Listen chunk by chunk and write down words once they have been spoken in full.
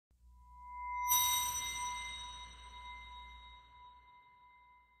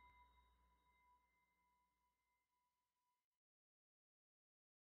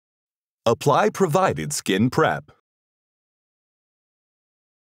Apply provided skin prep.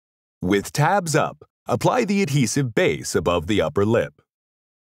 With tabs up, apply the adhesive base above the upper lip.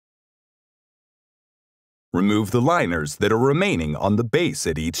 Remove the liners that are remaining on the base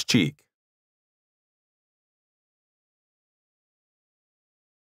at each cheek.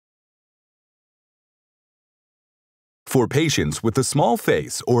 For patients with a small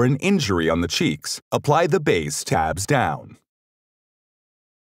face or an injury on the cheeks, apply the base tabs down.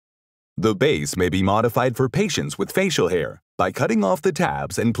 The base may be modified for patients with facial hair by cutting off the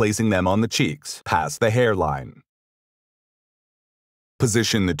tabs and placing them on the cheeks, past the hairline.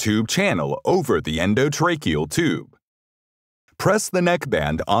 Position the tube channel over the endotracheal tube. Press the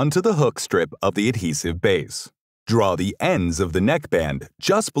neckband onto the hook strip of the adhesive base. Draw the ends of the neckband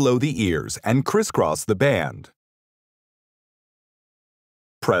just below the ears and crisscross the band.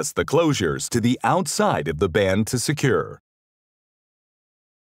 Press the closures to the outside of the band to secure.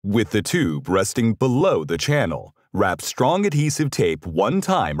 With the tube resting below the channel, wrap strong adhesive tape one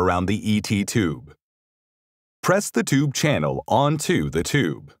time around the ET tube. Press the tube channel onto the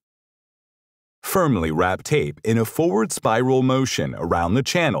tube. Firmly wrap tape in a forward spiral motion around the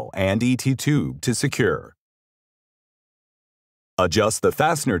channel and ET tube to secure. Adjust the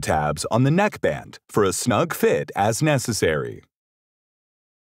fastener tabs on the neckband for a snug fit as necessary.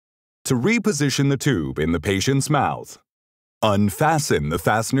 To reposition the tube in the patient's mouth, unfasten the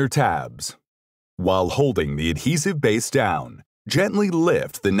fastener tabs. While holding the adhesive base down, gently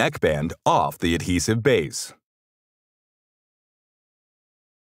lift the neckband off the adhesive base.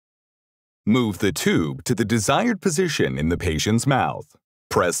 Move the tube to the desired position in the patient's mouth.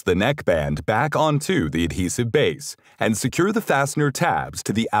 Press the neckband back onto the adhesive base and secure the fastener tabs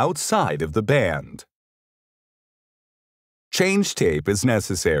to the outside of the band. Change tape as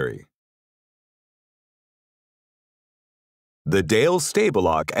necessary. The Dale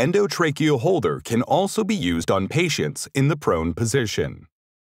StabiLock endotracheal holder can also be used on patients in the prone position.